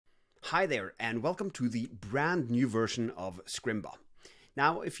Hi there, and welcome to the brand new version of Scrimba.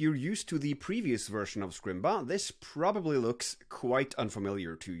 Now, if you're used to the previous version of Scrimba, this probably looks quite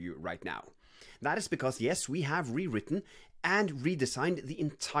unfamiliar to you right now. That is because, yes, we have rewritten and redesigned the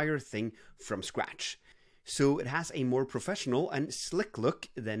entire thing from scratch. So it has a more professional and slick look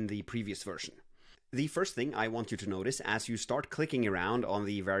than the previous version. The first thing I want you to notice as you start clicking around on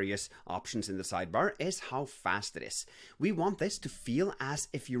the various options in the sidebar is how fast it is. We want this to feel as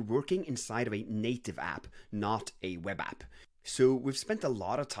if you're working inside of a native app, not a web app. So we've spent a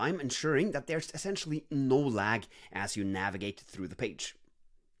lot of time ensuring that there's essentially no lag as you navigate through the page.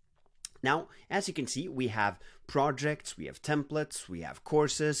 Now, as you can see, we have projects, we have templates, we have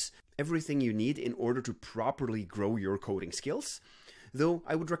courses, everything you need in order to properly grow your coding skills. Though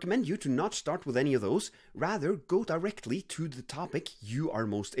I would recommend you to not start with any of those, rather go directly to the topic you are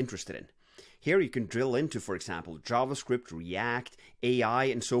most interested in. Here you can drill into, for example, JavaScript, React, AI,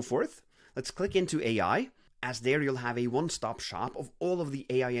 and so forth. Let's click into AI, as there you'll have a one-stop shop of all of the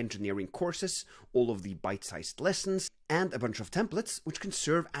AI engineering courses, all of the bite-sized lessons, and a bunch of templates which can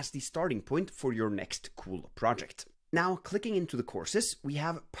serve as the starting point for your next cool project. Now, clicking into the courses, we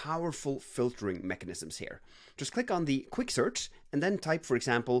have powerful filtering mechanisms here. Just click on the quick search and then type, for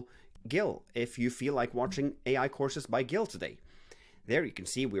example, Gil, if you feel like watching AI courses by Gil today. There you can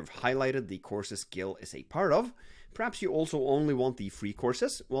see we've highlighted the courses Gil is a part of. Perhaps you also only want the free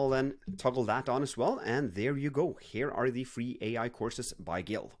courses. Well, then toggle that on as well, and there you go. Here are the free AI courses by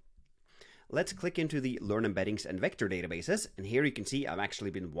Gil. Let's click into the Learn Embeddings and Vector databases, and here you can see I've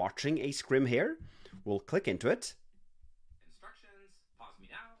actually been watching a scrim here. We'll click into it. Pause me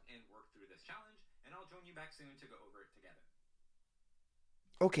now and work through this challenge, and I'll join you back soon to go over it together.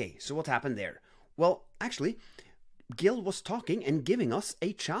 Okay, so what happened there? Well, actually, Gil was talking and giving us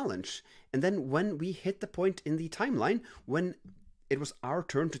a challenge. And then when we hit the point in the timeline, when it was our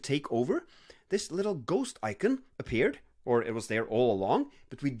turn to take over, this little ghost icon appeared, or it was there all along,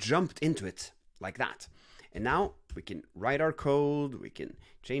 but we jumped into it like that. And now we can write our code, we can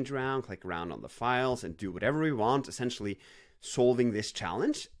change around, click around on the files, and do whatever we want, essentially solving this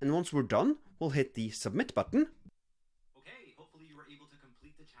challenge. And once we're done, we'll hit the submit button. Okay, hopefully you were able to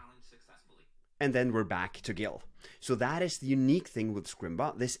complete the challenge successfully. And then we're back to Gil. So that is the unique thing with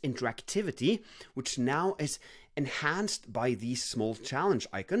Scrimba, this interactivity, which now is enhanced by these small challenge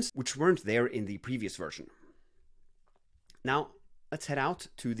icons, which weren't there in the previous version. Now, let's head out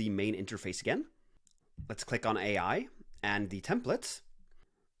to the main interface again. Let's click on AI and the templates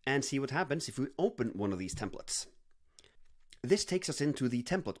and see what happens if we open one of these templates. This takes us into the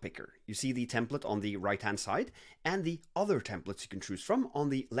template picker. You see the template on the right-hand side and the other templates you can choose from on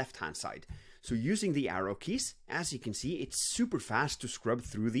the left-hand side. So using the arrow keys, as you can see, it's super fast to scrub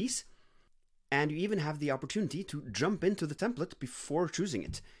through these. And you even have the opportunity to jump into the template before choosing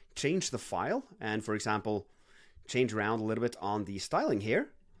it. Change the file and, for example, change around a little bit on the styling here.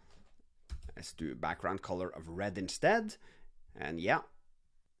 Let's do a background color of red instead. And yeah,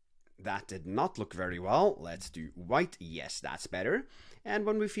 that did not look very well. Let's do white. Yes, that's better. And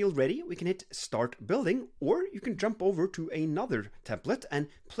when we feel ready, we can hit start building, or you can jump over to another template and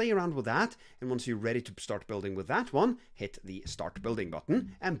play around with that. And once you're ready to start building with that one, hit the start building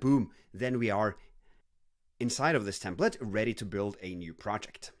button and boom, then we are inside of this template ready to build a new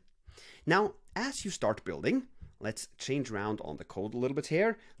project. Now, as you start building, let's change around on the code a little bit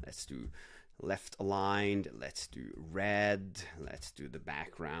here. Let's do left aligned, let's do red, let's do the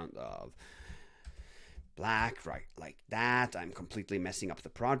background of black, right, like that. I'm completely messing up the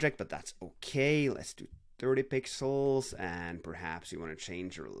project, but that's okay. Let's do 30 pixels, and perhaps you want to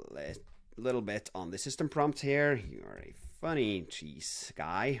change a little bit on the system prompt here. You are a funny cheese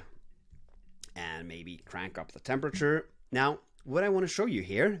guy. And maybe crank up the temperature. Now, what I want to show you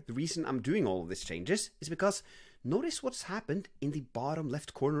here, the reason I'm doing all of these changes is because notice what's happened in the bottom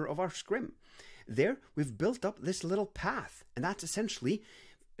left corner of our scrim. There, we've built up this little path, and that's essentially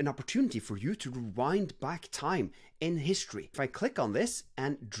an opportunity for you to rewind back time in history. If I click on this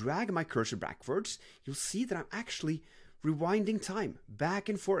and drag my cursor backwards, you'll see that I'm actually rewinding time back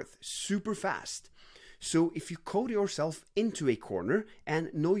and forth super fast. So if you code yourself into a corner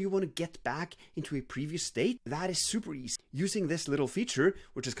and know you want to get back into a previous state, that is super easy using this little feature,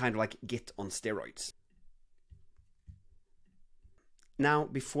 which is kind of like Git on steroids. Now,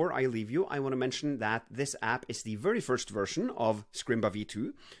 before I leave you, I want to mention that this app is the very first version of Scrimba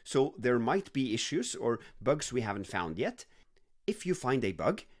v2, so there might be issues or bugs we haven't found yet. If you find a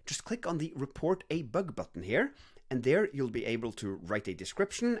bug, just click on the Report a Bug button here, and there you'll be able to write a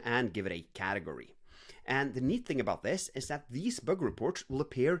description and give it a category. And the neat thing about this is that these bug reports will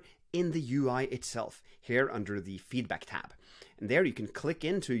appear in the UI itself, here under the feedback tab. And there you can click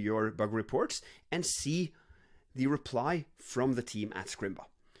into your bug reports and see the reply from the team at Scrimba.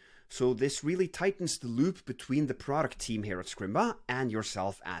 So this really tightens the loop between the product team here at Scrimba and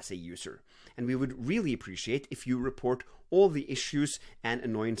yourself as a user. And we would really appreciate if you report all the issues and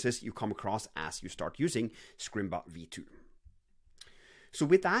annoyances you come across as you start using Scrimba v2. So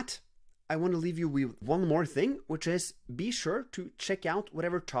with that, I want to leave you with one more thing, which is be sure to check out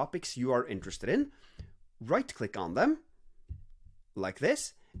whatever topics you are interested in, right-click on them, like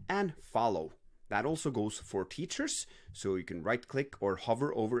this, and follow. That also goes for teachers, so you can right-click or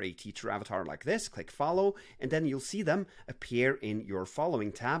hover over a teacher avatar like this, click follow, and then you'll see them appear in your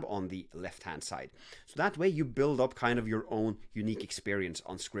following tab on the left-hand side. So that way you build up kind of your own unique experience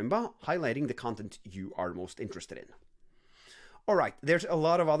on Scrimba, highlighting the content you are most interested in. Alright, there's a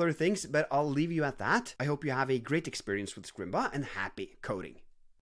lot of other things, but I'll leave you at that. I hope you have a great experience with Scrimba and happy coding.